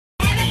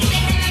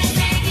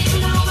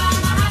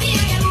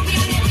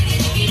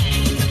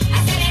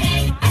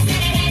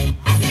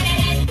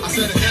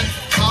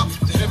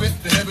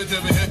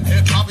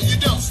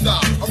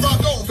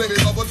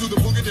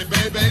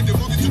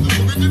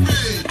I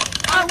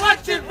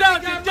watch him now,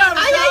 you down.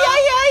 Aïe, aïe,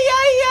 aïe, aïe,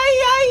 aïe,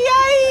 aïe, aïe,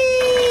 aïe.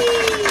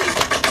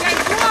 C'est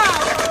quoi?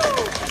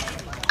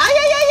 Aïe,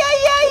 aïe, aïe,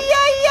 aïe, aïe,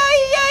 aïe,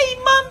 aïe, aïe,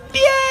 mon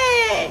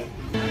pied.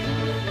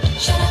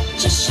 Shut up,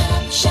 just shut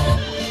up, shut up,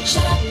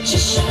 shut up,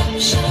 just shut up,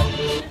 shut up.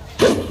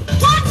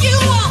 What you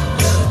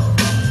want,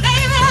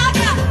 baby, I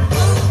got it.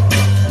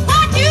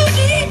 What you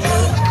need,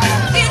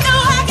 you know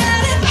I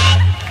got it.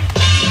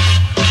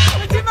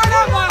 C'est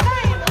malade, moi.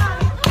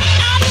 I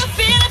can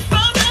feel it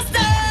from the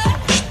start.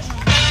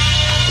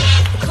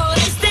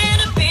 Couldn't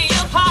stand to be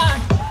apart.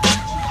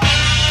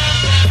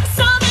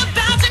 Something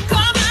about you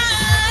caught my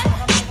eye.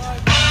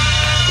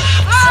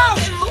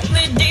 Something moved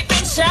me deep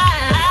inside. I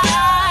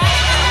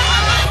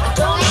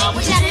don't know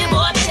what you did,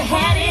 but you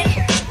had it.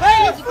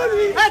 Hey,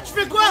 tu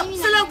fais quoi?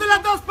 C'est l'heure de la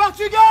danse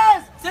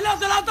portugaise. C'est l'heure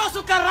de la danse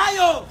au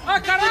caralho. Ah,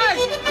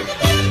 caralho.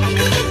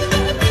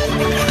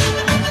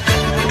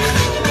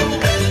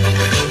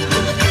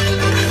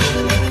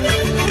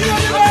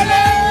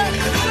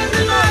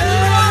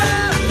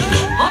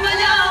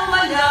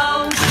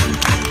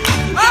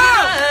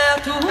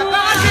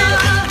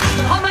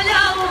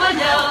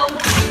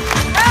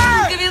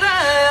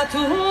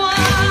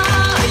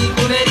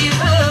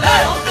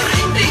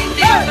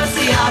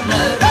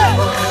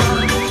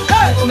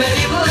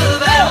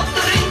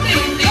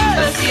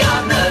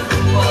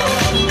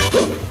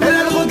 Elle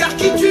a le regard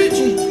qui tue,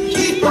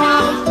 qui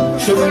part.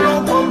 Cheveux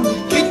longs comme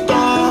qui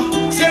part.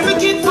 Si elle veut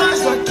quitte pas,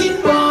 je la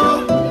quitte pas.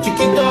 Tu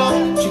quittes,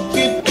 tu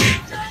quittes.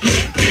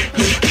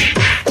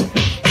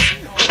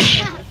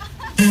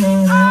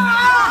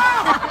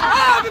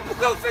 Ah, mais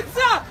pourquoi vous faites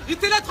ça?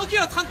 J'étais là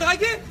tranquille en train de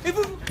draguer et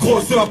vous...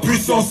 Gros, c'est la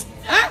puissance.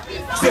 Hein?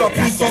 C'est la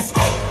puissance.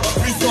 La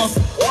puissance.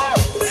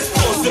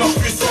 Gros, c'est la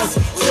puissance.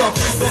 C'est la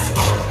puissance.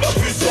 La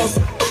puissance.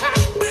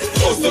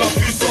 Gros, c'est la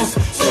puissance.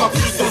 C'est la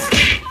puissance.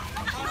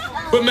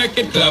 We make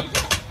it clap.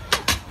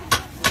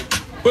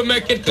 We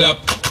make it clap.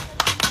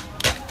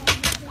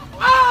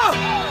 Oh!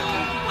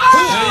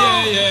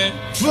 Yeah, yeah,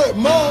 yeah.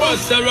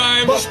 Bust a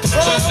rhyme.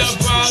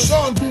 Shut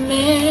up,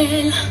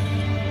 Mel,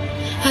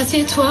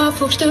 assieds-toi,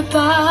 faut que je te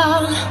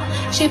parle.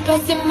 J'ai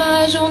passé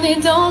ma journée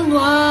dans le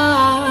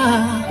noir.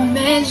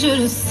 Mel, je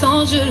le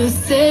sens, je le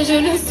sais, je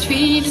le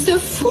suis, il se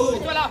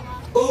fout. Voilà.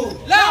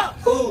 Là!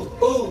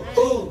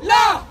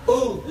 Là!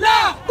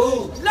 Là!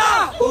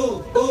 Là!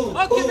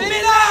 Ok,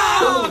 mais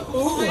là!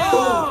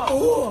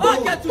 Oh,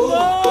 Katou!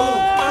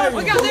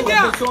 Regardez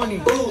bien!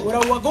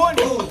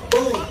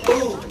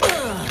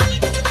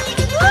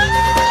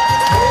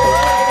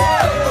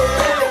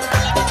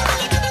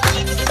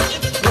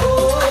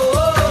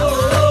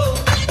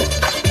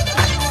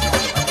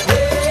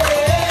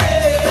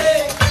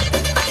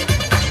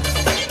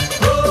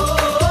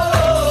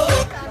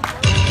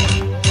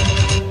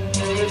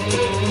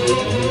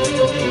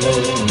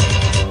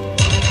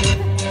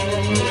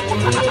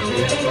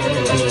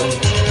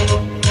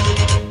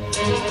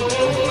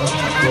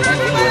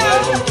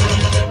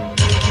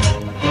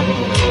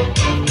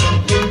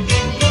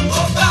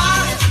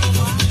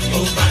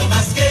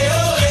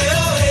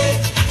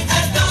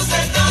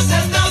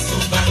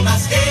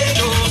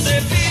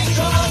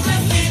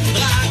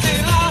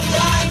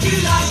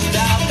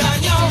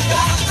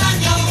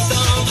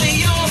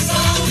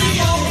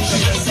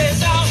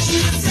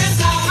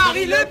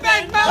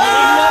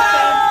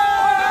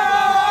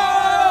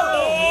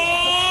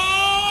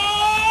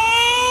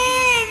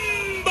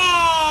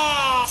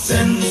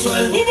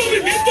 Sensual. Un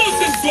movimiento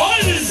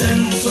sensual.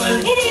 Sensual.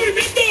 Un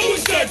movimiento muy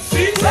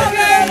sexy.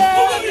 Un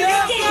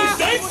movimiento muy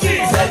sexy.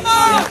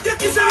 Y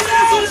aquí se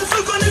viene el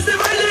sol con este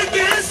baile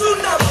que es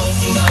una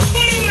bomba.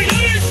 Para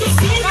bailar esto es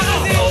una.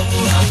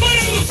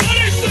 Para gozar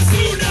esto es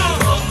una.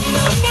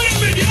 Para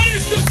pelear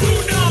esto es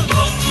una.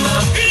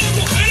 Y las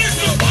mujeres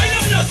lo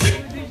bailan así.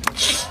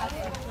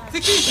 C'est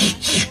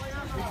qui?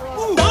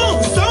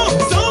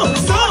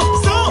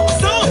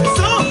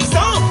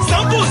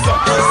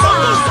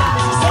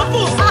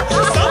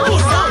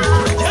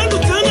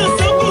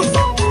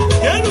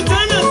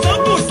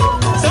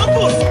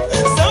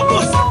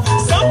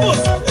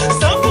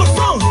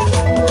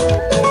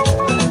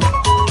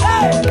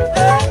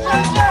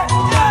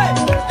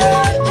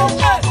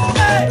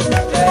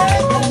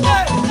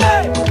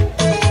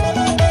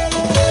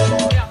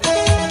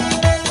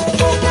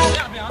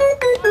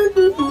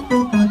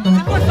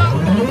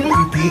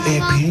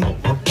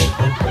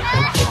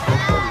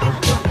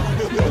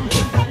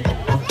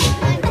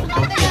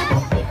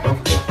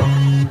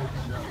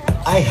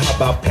 I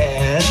have a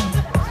pen,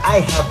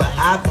 I have an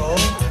apple,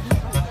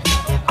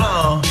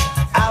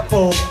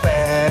 apple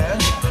pen.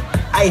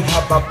 I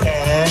have a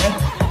pen,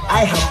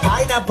 I have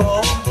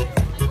pineapple,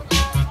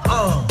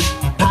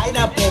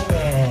 pineapple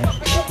pen,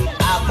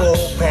 apple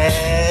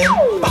pen,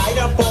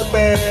 pineapple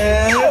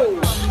pen,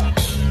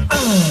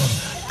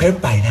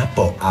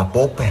 pineapple,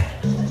 apple pen.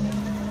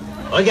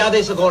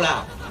 Regardez ce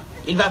gros-là,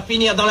 il va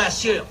finir dans la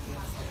sciure.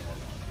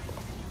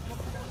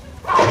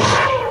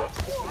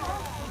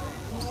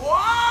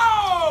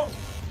 Wow!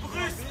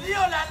 Bruce Lee,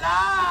 oh là là!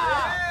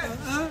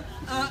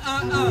 Un.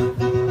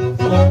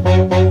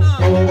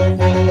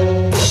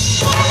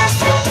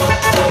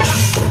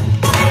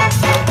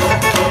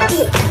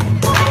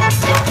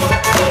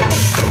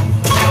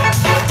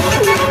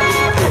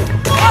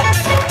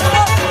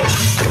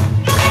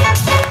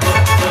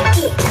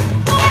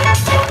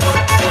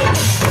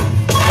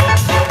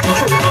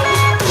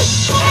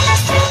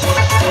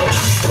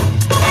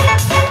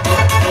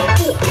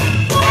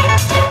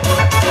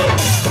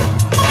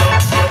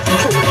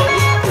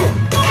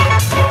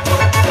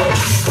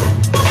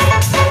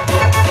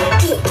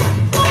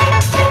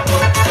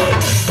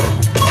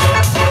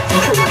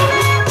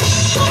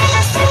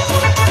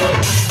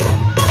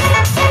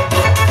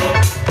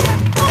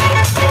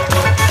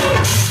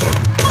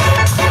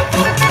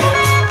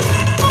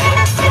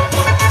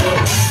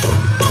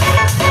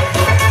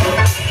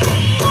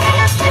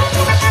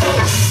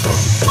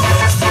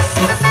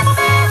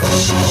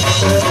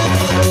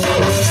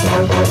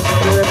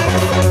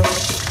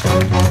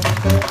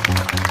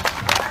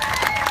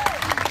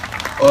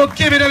 Ok,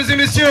 mesdames et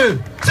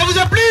messieurs, ça vous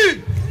a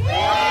plu?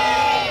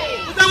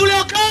 Vous en voulez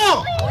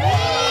encore?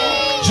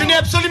 Je n'ai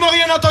absolument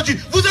rien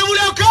entendu. Vous en voulez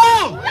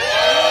encore?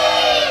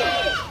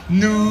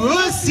 Nous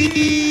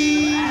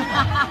aussi.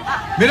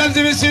 Mesdames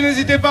et messieurs,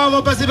 n'hésitez pas, on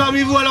va passer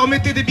parmi vous. Alors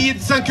mettez des billets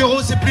de 5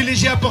 €, c'est plus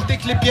léger à porter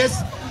que les pièces.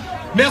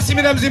 Merci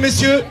mesdames et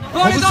messieurs. Bon,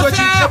 on vous souhaite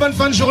une très bonne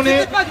fin de journée.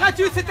 C'était pas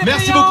gratuit, c'était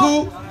Merci payant.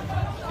 beaucoup.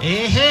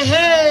 Et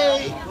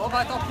hey. Bon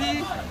bah tant pis.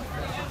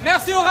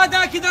 Merci aux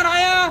radins qui donnent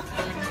rien.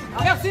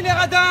 Merci les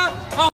radins.